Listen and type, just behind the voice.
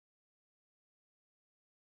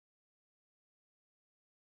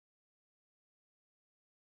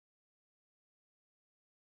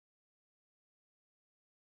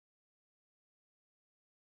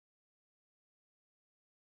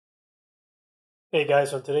Hey guys,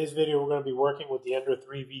 so in today's video we're going to be working with the Ender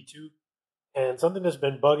 3 V2, and something that's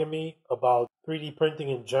been bugging me about 3D printing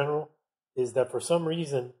in general is that for some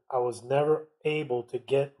reason I was never able to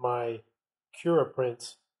get my CURA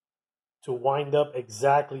prints to wind up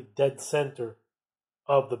exactly dead center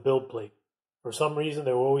of the build plate. For some reason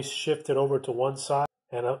they were always shifted over to one side,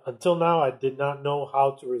 and until now I did not know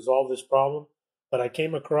how to resolve this problem, but I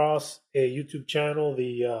came across a YouTube channel.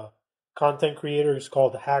 The content creator is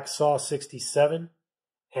called Hacksaw67,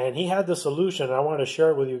 and he had the solution. I want to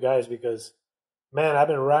share it with you guys because, man, I've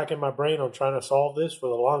been racking my brain on trying to solve this for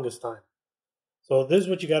the longest time. So this is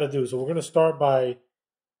what you got to do. So we're going to start by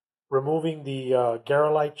removing the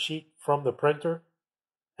Garolite sheet from the printer,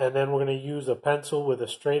 and then we're going to use a pencil with a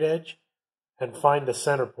straight edge and find the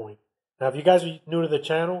center point. Now, if you guys are new to the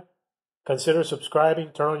channel, consider subscribing,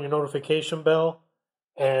 turn on your notification bell,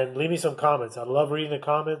 and leave me some comments. I love reading the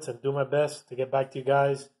comments and do my best to get back to you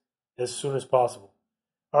guys as soon as possible.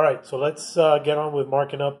 All right, so let's get on with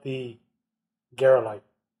marking up the Garolite.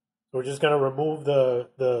 We're just going to remove the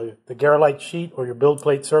Garolite sheet or your build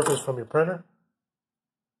plate surface from your printer.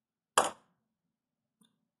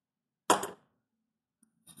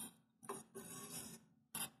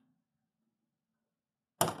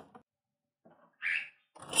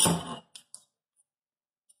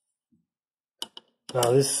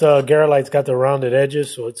 Now this Garolite's got the rounded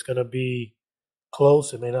edges, so it's going to be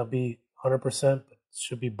close. It may not be 100%, but it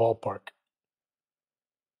should be ballpark.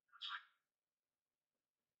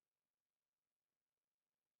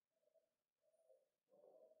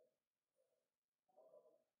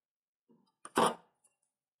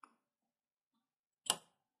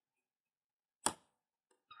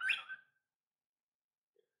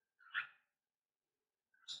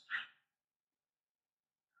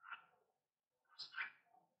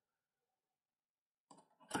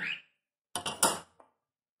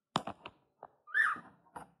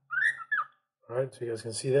 All right, so you guys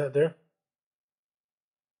can see that there.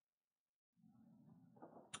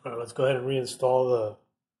 All right, let's go ahead and reinstall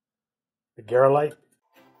the Garolite.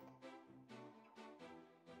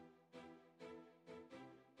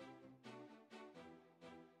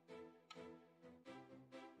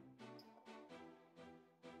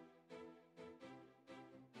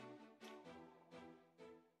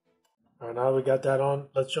 All right, now we got that on.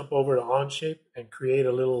 Let's jump over to Onshape and create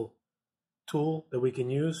a little tool that we can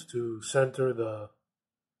use to center the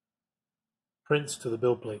prints to the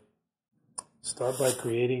build plate. Start by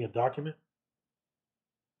creating a document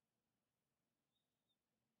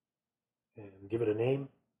and give it a name.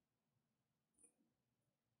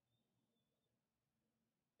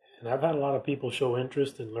 And I've had a lot of people show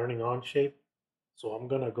interest in learning Onshape, so I'm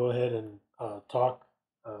going to go ahead and talk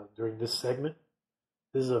during this segment.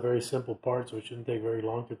 This is a very simple part, so it shouldn't take very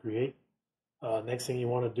long to create. Next thing you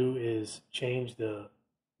want to do is change the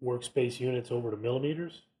workspace units over to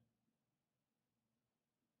millimeters.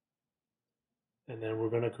 And then we're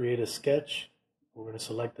going to create a sketch. We're going to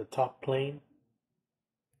select the top plane.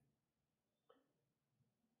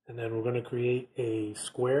 And then we're going to create a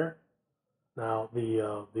square. Now the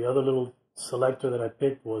other little selector that I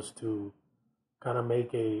picked was to kind of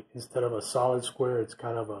make instead of a solid square, it's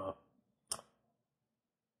kind of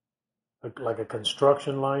like a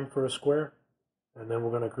construction line for a square. And then we're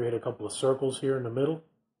going to create a couple of circles here in the middle.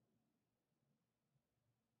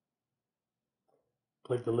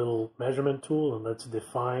 Click the little measurement tool and let's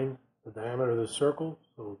define the diameter of the circle,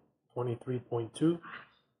 so 23.2,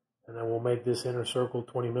 and then we'll make this inner circle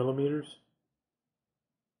 20 millimeters.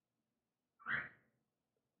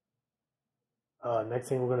 Next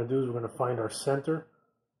thing we're going to do is we're going to find our center.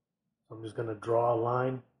 So I'm just going to draw a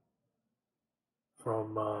line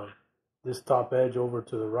from this top edge over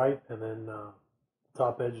to the right, and then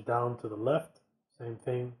top edge down to the left. Same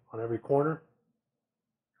thing on every corner.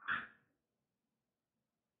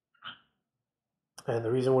 And the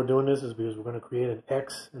reason we're doing this is because we're going to create an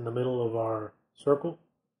X in the middle of our circle.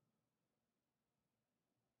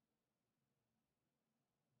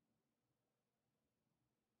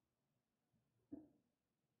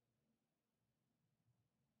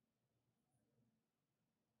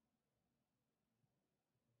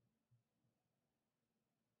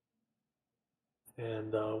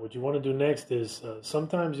 And what you want to do next is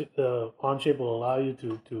sometimes Onshape will allow you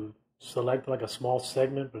to select like a small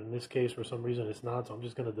segment, but in this case, for some reason, it's not. So I'm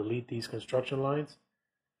just going to delete these construction lines.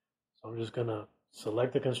 So I'm just going to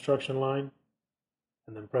select the construction line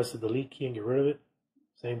and then press the delete key and get rid of it.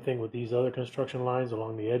 Same thing with these other construction lines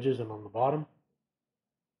along the edges and on the bottom.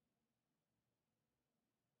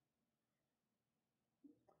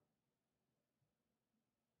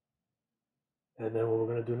 And then what we're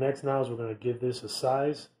going to do next now is we're going to give this a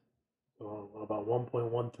size. So about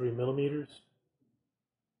 1.13 millimeters.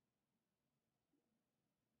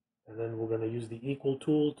 And then we're going to use the equal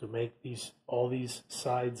tool to make all these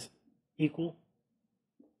sides equal.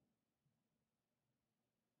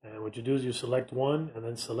 And what you do is you select one and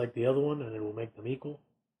then select the other one, and it will make them equal.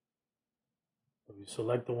 So you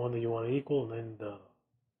select the one that you want to equal, and then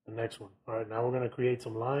the next one. All right, now we're going to create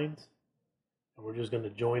some lines, and we're just going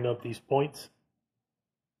to join up these points.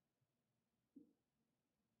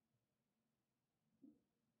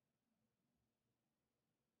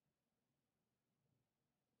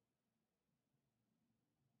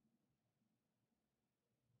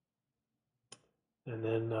 And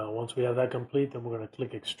then once we have that complete, then we're going to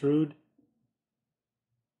click extrude.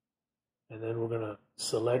 And then we're going to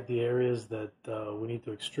select the areas that we need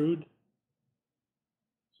to extrude.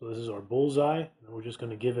 So this is our bullseye, and we're just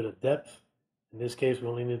going to give it a depth. In this case, we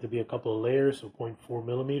only need to be a couple of layers, so 0.4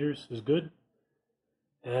 millimeters is good.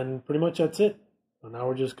 And pretty much that's it. So now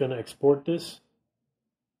we're just going to export this.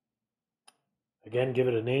 Again, give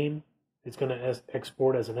it a name. It's going to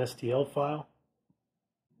export as an STL file.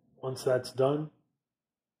 Once that's done,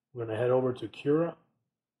 we're going to head over to CURA,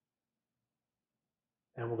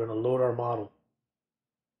 and we're going to load our model.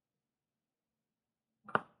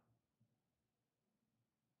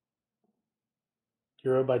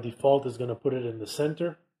 CURA by default is going to put it in the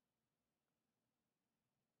center.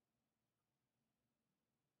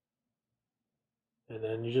 And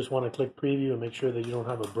then you just want to click preview and make sure that you don't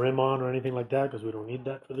have a brim on or anything like that, because we don't need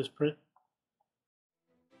that for this print.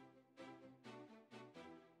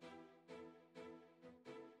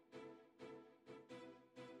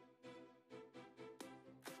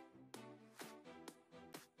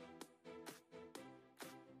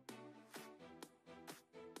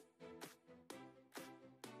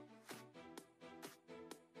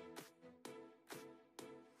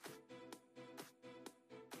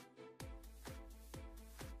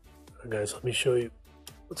 Alright guys, let me show you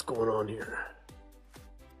what's going on here.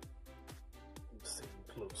 Let's see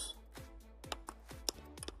close.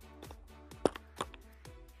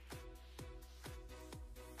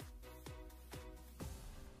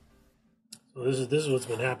 So this is what's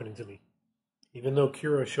been happening to me. Even though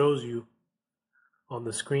CURA shows you on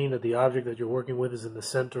the screen that the object that you're working with is in the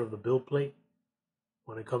center of the build plate,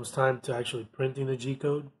 when it comes time to actually printing the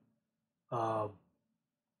G-code,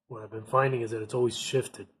 what I've been finding is that it's always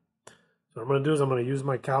shifted. So what I'm going to do is I'm going to use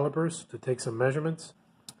my calipers to take some measurements.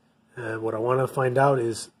 And what I want to find out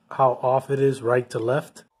is how off it is right to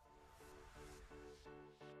left.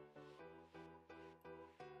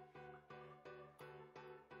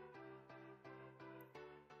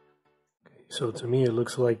 Okay, so to me it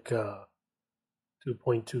looks like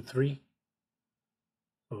 2.23.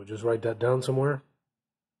 So just write that down somewhere.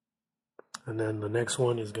 And then the next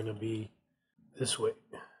one is going to be this way.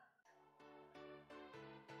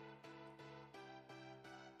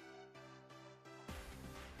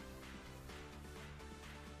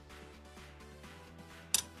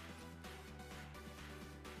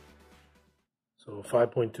 So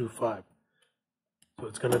 5.25. So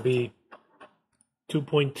it's going to be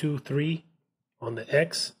 2.23 on the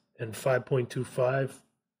X and 5.25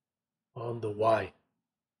 on the Y.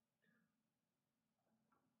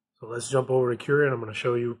 So let's jump over to CURA, and I'm going to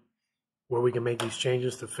show you where we can make these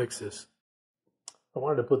changes to fix this. I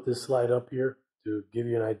wanted to put this slide up here to give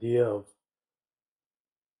you an idea of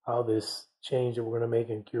how this change that we're going to make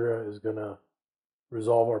in CURA is going to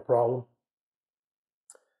resolve our problem.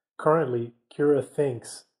 Currently, CURA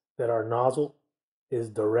thinks that our nozzle is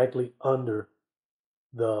directly under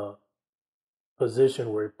the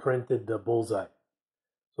position where it printed the bullseye.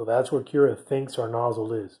 So that's where CURA thinks our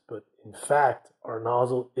nozzle is. But in fact, our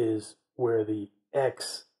nozzle is where the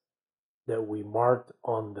X that we marked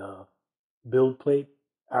on the build plate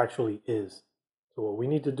actually is. So what we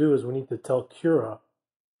need to do is we need to tell CURA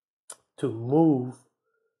to move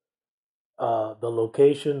the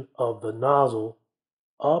location of the nozzle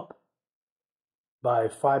up by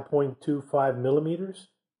 5.25 millimeters.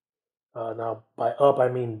 Now by up I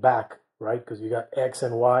mean back, right? Because you got X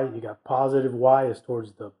and Y. You got positive Y is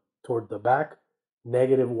toward the back,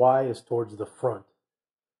 negative Y is towards the front.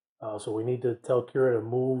 So we need to tell CURA to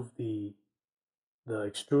move the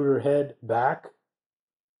extruder head back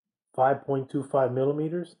 5.25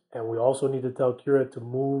 millimeters, and we also need to tell CURA to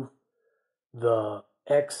move the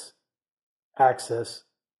X axis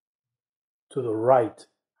to the right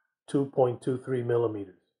 2.23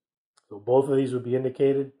 millimeters. So both of these would be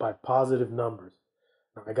indicated by positive numbers.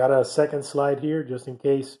 Now I got a second slide here just in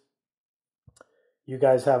case you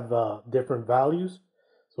guys have different values.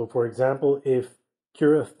 So for example, if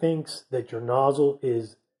CURA thinks that your nozzle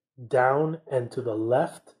is down and to the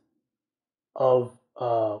left, of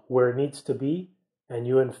where it needs to be, and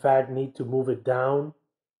you in fact need to move it down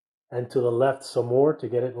and to the left some more to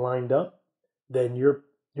get it lined up, then your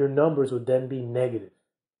numbers would then be negative.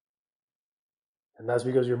 And that's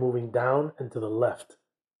because you're moving down and to the left.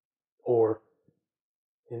 Or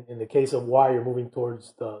in the case of Y, you're moving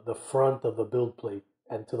towards the front of the build plate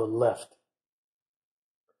and to the left.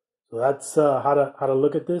 So that's how to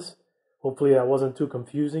look at this. Hopefully that wasn't too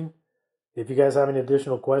confusing. If you guys have any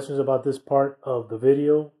additional questions about this part of the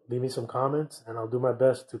video, leave me some comments and I'll do my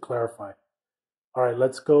best to clarify. All right,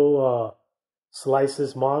 let's go slice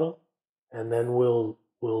this model, and then we'll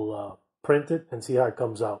print it and see how it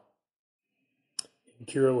comes out. In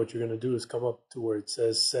CURA, what you're going to do is come up to where it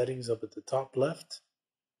says settings up at the top left,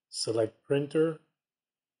 select printer,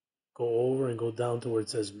 go over and go down to where it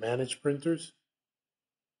says manage printers,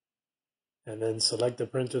 and then select the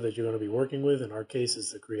printer that you're going to be working with. In our case,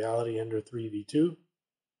 it's the Creality Ender 3 V2.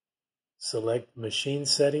 Select machine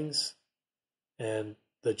settings, and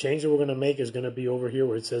the change that we're going to make is going to be over here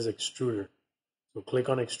where it says extruder. So click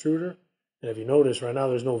on extruder, and if you notice right now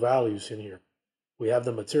there's no values in here. We have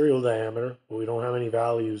the material diameter, but we don't have any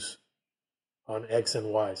values on X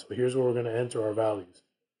and Y. So here's where we're going to enter our values.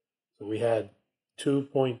 So we had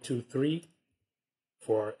 2.23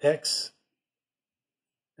 for our X,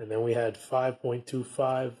 and then we had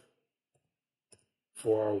 5.25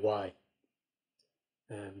 for our Y.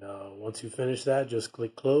 And once you finish that, just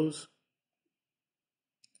click close.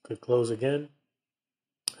 Click close again,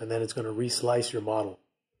 and then it's going to reslice your model.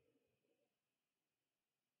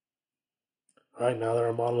 All right, now that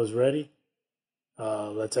our model is ready,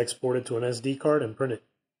 let's export it to an SD card and print it.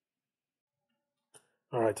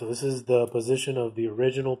 All right, so this is the position of the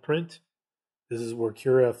original print. This is where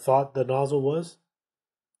CURA thought the nozzle was.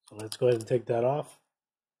 So let's go ahead and take that off,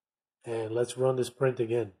 and let's run this print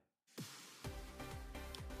again.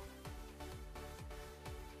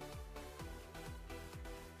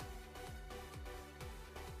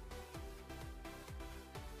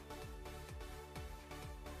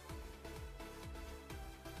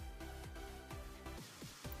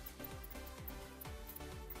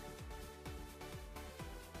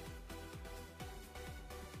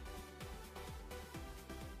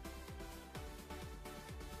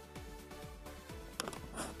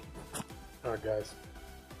 Alright guys,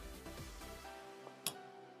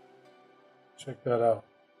 check that out.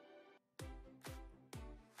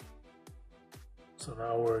 So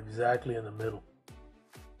now we're exactly in the middle.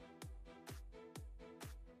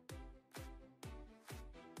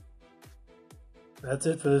 That's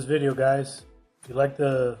it for this video, guys. If you like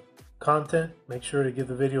the content, make sure to give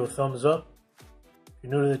the video a thumbs up. If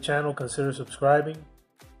you're new to the channel, consider subscribing,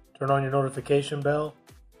 turn on your notification bell,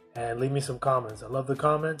 and leave me some comments. I love the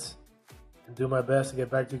comments, and do my best to get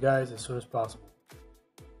back to you guys as soon as possible.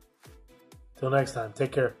 Till next time,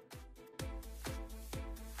 take care.